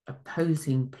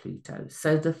opposing Pluto.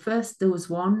 So there was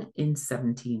one in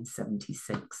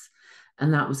 1776,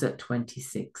 and that was at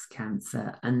 26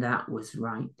 Cancer. And that was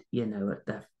right, at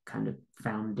the kind of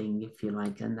founding, if you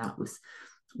like. And that was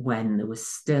when there was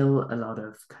still a lot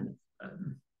of kind of,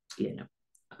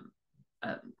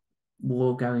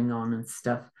 war going on and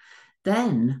stuff.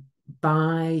 Then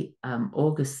by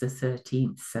August the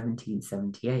 13th,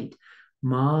 1778,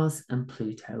 Mars and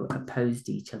Pluto opposed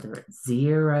each other at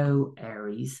 0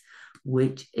 Aries,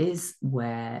 which is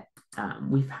where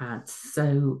we've had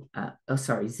 0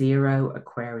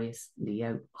 Aquarius,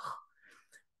 Leo,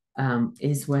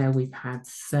 is where we've had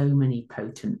so many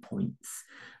potent points.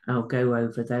 I'll go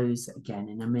over those again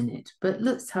in a minute, but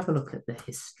let's have a look at the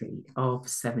history of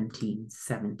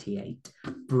 1778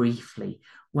 briefly,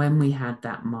 when we had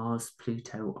that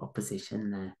Mars-Pluto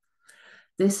opposition there.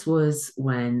 This was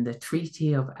when the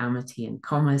Treaty of Amity and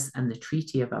Commerce and the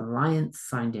Treaty of Alliance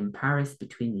signed in Paris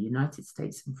between the United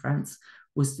States and France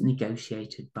was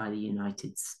negotiated by the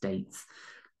United States.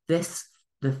 This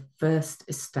the first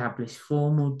established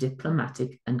formal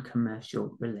diplomatic and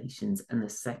commercial relations, and the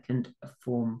second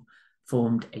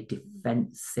formed a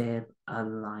defensive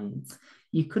alliance.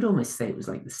 You could almost say it was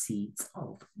like the seeds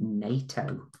of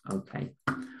NATO, okay?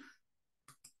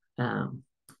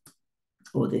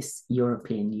 Or this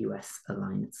European-US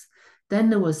alliance.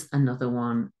 Then there was another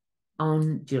one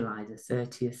on July the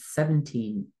 30th,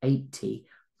 1780,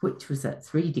 which was at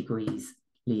 3 degrees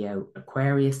Leo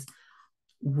Aquarius,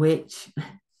 which,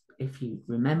 if you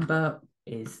remember,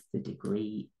 is the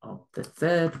degree of the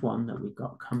third one that we've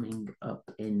got coming up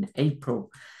in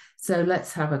April. So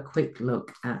let's have a quick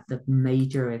look at the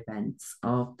major events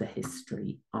of the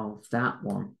history of that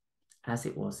one as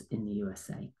it was in the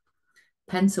USA.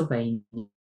 Pennsylvania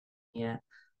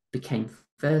became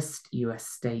first US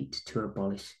state to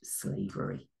abolish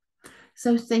slavery.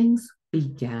 So things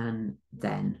began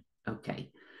then,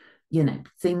 okay.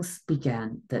 Things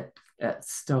began that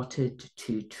started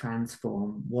to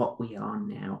transform what we are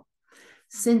now.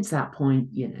 Since that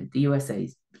point, the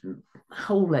USA's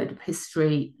whole load of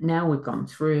history. Now we've gone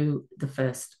through the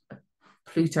first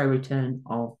Pluto return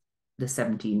of the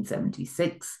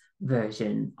 1776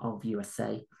 version of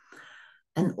USA.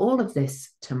 And all of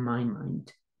this, to my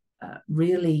mind,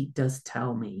 really does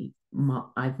tell me,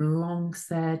 I've long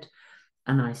said,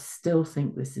 and I still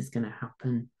think this is going to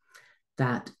happen,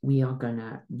 that we are going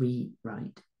to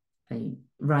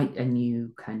write a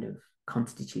new kind of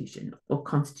constitution or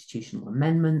constitutional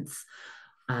amendments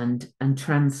and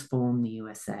transform the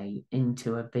USA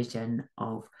into a vision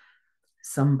of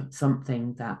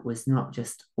something that was not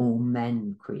just all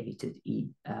men created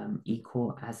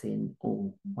equal, as in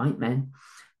all white men,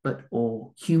 but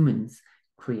all humans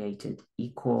created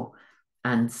equal,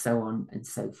 and so on and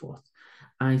so forth.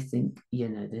 I think,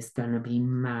 there's going to be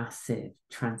massive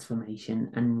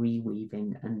transformation and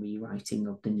reweaving and rewriting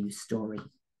of the new story.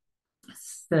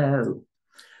 So,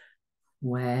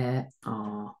 where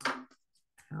are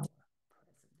our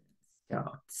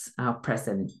charts, our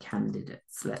president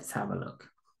candidates? Let's have a look.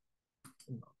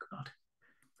 Oh, God, got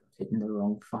it in the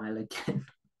wrong file again.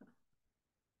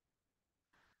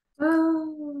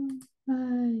 Oh,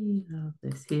 I love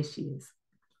this. Here she is.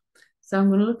 So I'm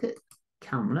going to look at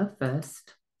Kamala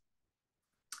first.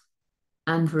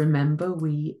 And remember,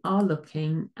 we are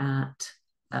looking at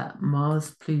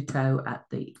Mars, Pluto at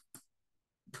the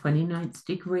 29th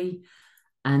degree,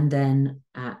 and then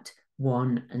at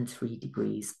 1 and 3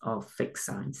 degrees of fixed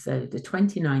signs. So the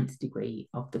 29th degree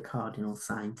of the cardinal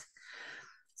signs.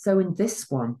 So in this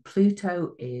one,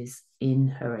 Pluto is in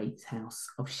her 8th house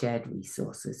of shared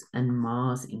resources, and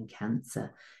Mars in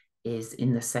Cancer is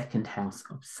in the 2nd house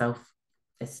of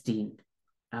self-esteem,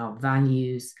 our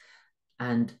values,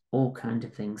 and all kinds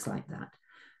of things like that.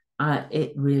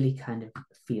 It really kind of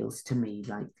feels to me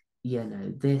like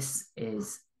this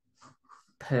is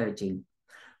purging.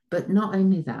 But not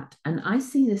only that, and I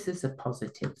see this as a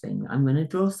positive thing. I'm going to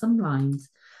draw some lines.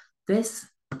 This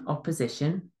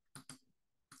opposition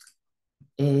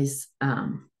is,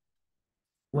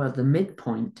 well, the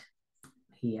midpoint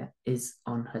here is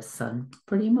on her sun,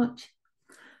 pretty much,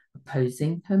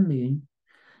 opposing her moon.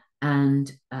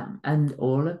 And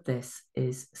all of this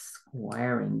is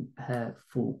squaring her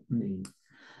full moon.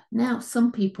 Now,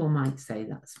 some people might say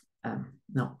that's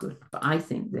not good, but I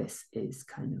think this is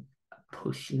kind of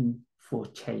pushing for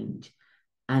change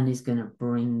and is going to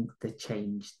bring the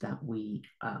change that we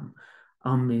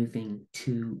are moving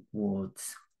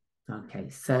towards. Okay,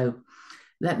 so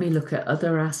let me look at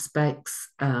other aspects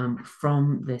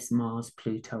from this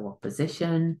Mars-Pluto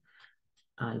opposition.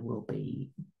 I will be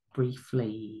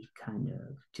briefly kind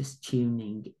of just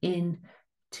tuning in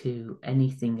to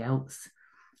anything else.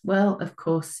 Well, of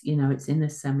course, it's in a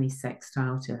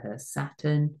semi-sextile to her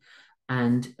Saturn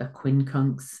and a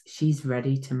quincunx. She's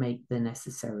ready to make the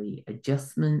necessary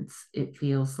adjustments, it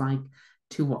feels like,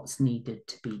 to what's needed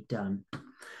to be done.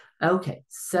 Okay,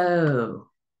 so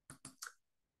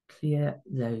clear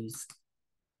those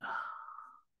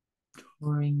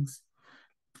drawings.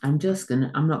 I'm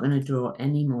not gonna draw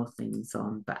any more things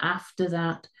on, but after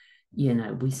that,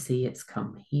 we see it's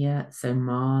come here. So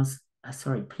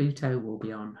Pluto will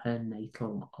be on her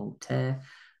natal altar.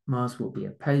 Mars will be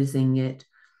opposing it.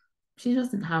 She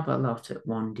doesn't have a lot at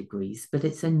 1 degrees, but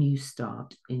it's a new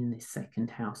start in the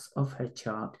second house of her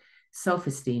chart.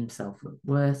 Self-esteem,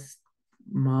 self-worth,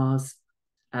 Mars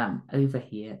over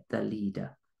here, the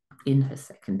leader in her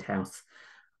second house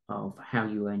of how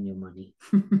you earn your money.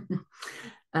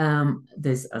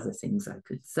 There's other things I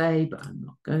could say, but I'm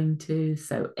not going to.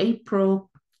 So April,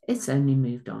 it's only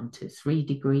moved on to 3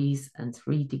 degrees and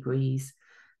 3 degrees.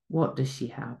 What does she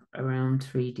have? Around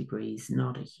 3 degrees,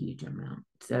 not a huge amount.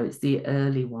 So it's the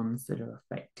early ones that are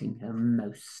affecting her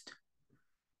most.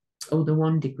 Oh, the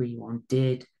 1 degree one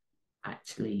did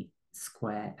actually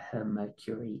square her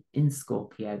Mercury in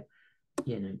Scorpio,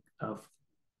 of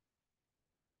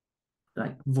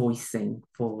like voicing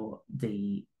for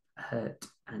the hurt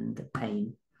and the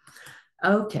pain.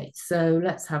 Okay, so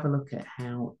let's have a look at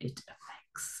how it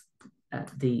affects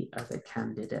the other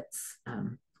candidates'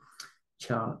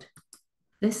 chart.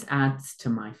 This adds to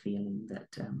my feeling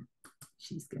that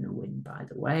she's going to win, by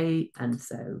the way, and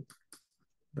so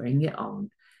bring it on.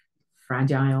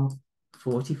 Fragile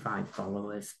 45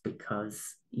 followers,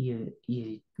 because you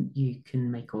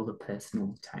can make all the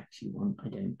personal attacks you want. I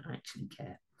don't actually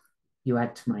care. You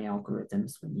add to my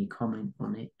algorithms when you comment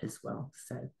on it as well.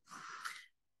 So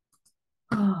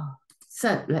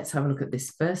let's have a look at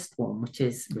this first one, which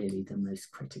is really the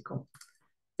most critical.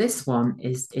 This one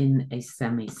is in a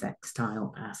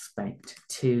semi-sextile aspect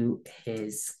to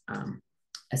his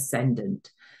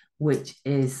ascendant, which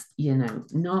is,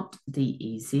 not the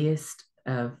easiest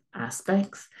of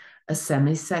aspects. A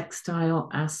semi-sextile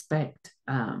aspect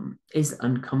is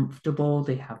uncomfortable.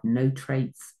 They have no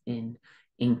traits in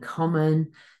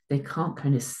common. They can't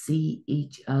kind of see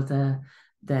each other.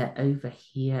 They're over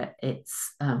here.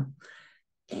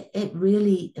 It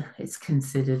really is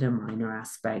considered a minor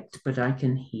aspect, but I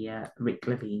can hear Rick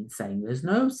Levine saying there's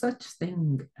no such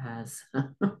thing as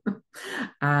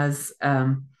as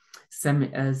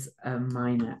a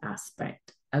minor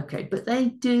aspect. Okay, but they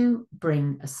do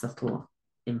bring a subtle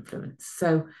influence.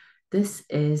 So this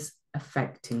is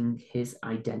affecting his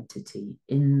identity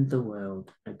in the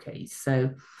world. Okay,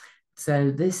 so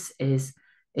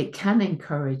it can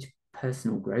encourage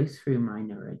personal growth through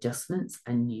minor adjustments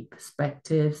and new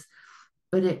perspectives,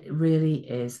 but it really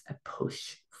is a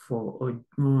push for, or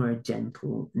more a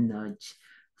gentle nudge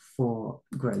for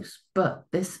growth. But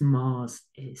this Mars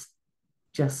is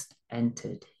just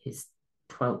entered his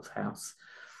 12th house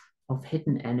of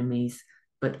hidden enemies,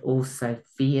 but also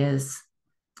fears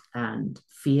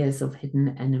of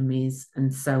hidden enemies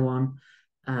and so on.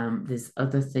 There's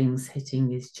other things hitting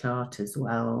his chart as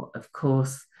well, of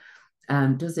course.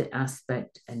 Does it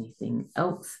aspect anything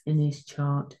else in his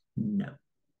chart? No.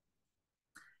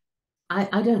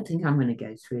 I don't think I'm going to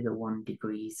go through the 1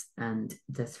 degrees and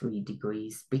the 3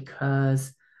 degrees,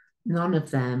 because none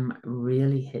of them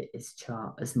really hit his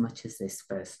chart as much as this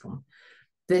first one.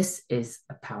 This is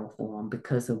a powerful one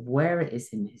because of where it is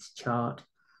in his chart.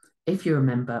 If you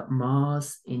remember,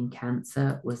 Mars in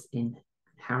Cancer was in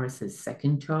Harris's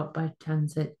second chart by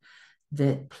transit.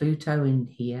 The Pluto in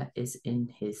here is in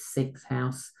his 6th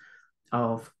house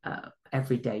of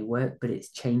everyday work, but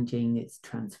it's changing, it's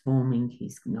transforming.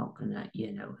 He's not gonna,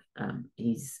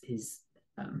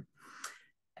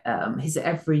 his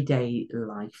everyday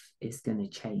life is going to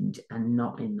change, and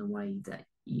not in the way that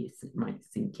you might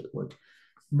think it would.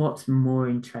 What's more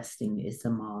interesting is the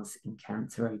Mars in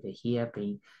Cancer over here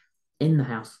being in the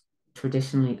house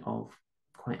traditionally of,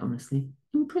 quite honestly,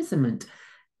 imprisonment.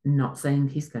 Not saying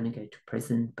he's going to go to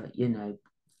prison, but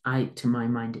to my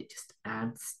mind, it just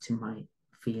adds to my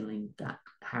feeling that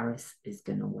Harris is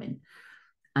going to win.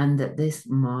 And that this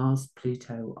Mars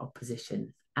Pluto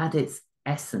opposition, at its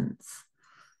essence,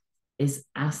 is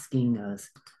asking us,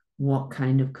 what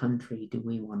kind of country do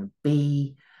we want to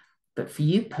be? But for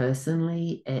you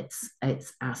personally, it's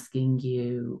asking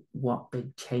you what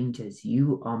big changes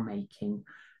you are making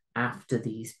after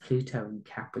these Pluto and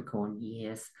Capricorn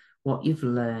years, what you've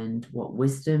learned, what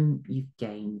wisdom you've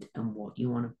gained, and what you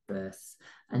want to birth,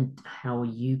 and how are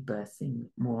you birthing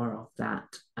more of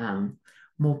that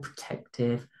more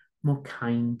protective, more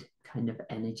kind of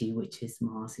energy, which is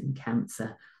Mars in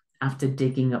Cancer, after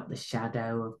digging up the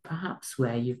shadow of perhaps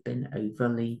where you've been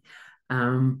overly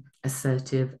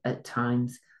assertive at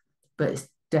times, but it's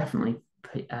definitely,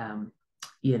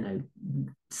 you know,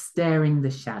 staring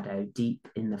the shadow deep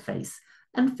in the face.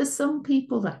 And for some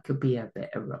people, that could be a bit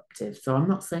eruptive. So I'm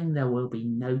not saying there will be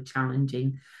no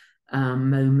challenging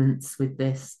moments with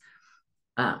this,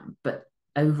 but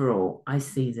overall, I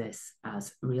see this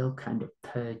as real kind of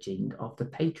purging of the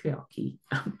patriarchy.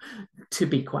 To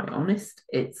be quite honest,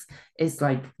 it's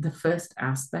like the first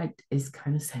aspect is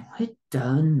kind of saying we're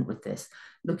done with this.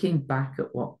 Looking back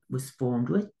at what was formed,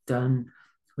 we're done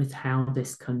with how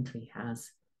this country has.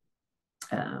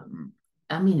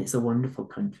 I mean, it's a wonderful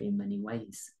country in many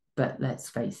ways, but let's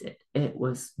face it, it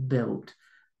was built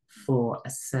for a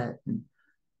certain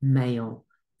male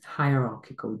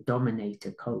hierarchical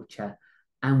dominator culture,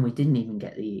 and we didn't even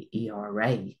get the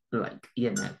ERA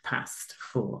passed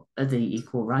for the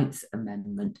Equal Rights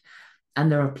Amendment.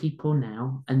 And there are people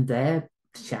now, and their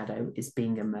shadow is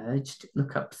being emerged.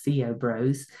 Look up Theo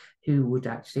Bros, who would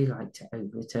actually like to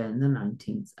overturn the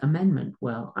 19th Amendment.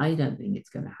 Well, I don't think it's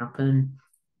going to happen.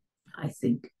 I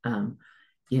think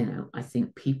I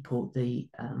think people the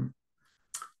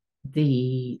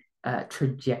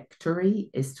trajectory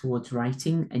is towards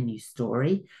writing a new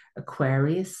story.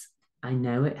 Aquarius, I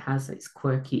know it has its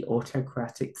quirky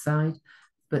autocratic side,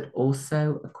 but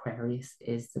also Aquarius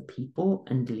is the people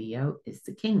and Leo is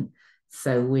the king.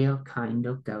 So we are kind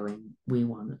of going, we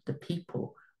want the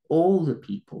people, all the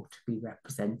people to be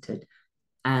represented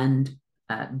and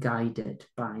guided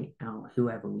by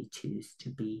whoever we choose to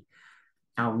be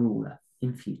our ruler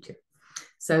in future.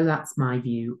 So that's my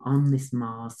view on this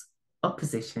Mars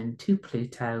opposition to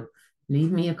Pluto.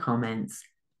 Leave me your comments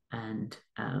and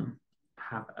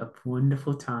have a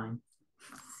wonderful time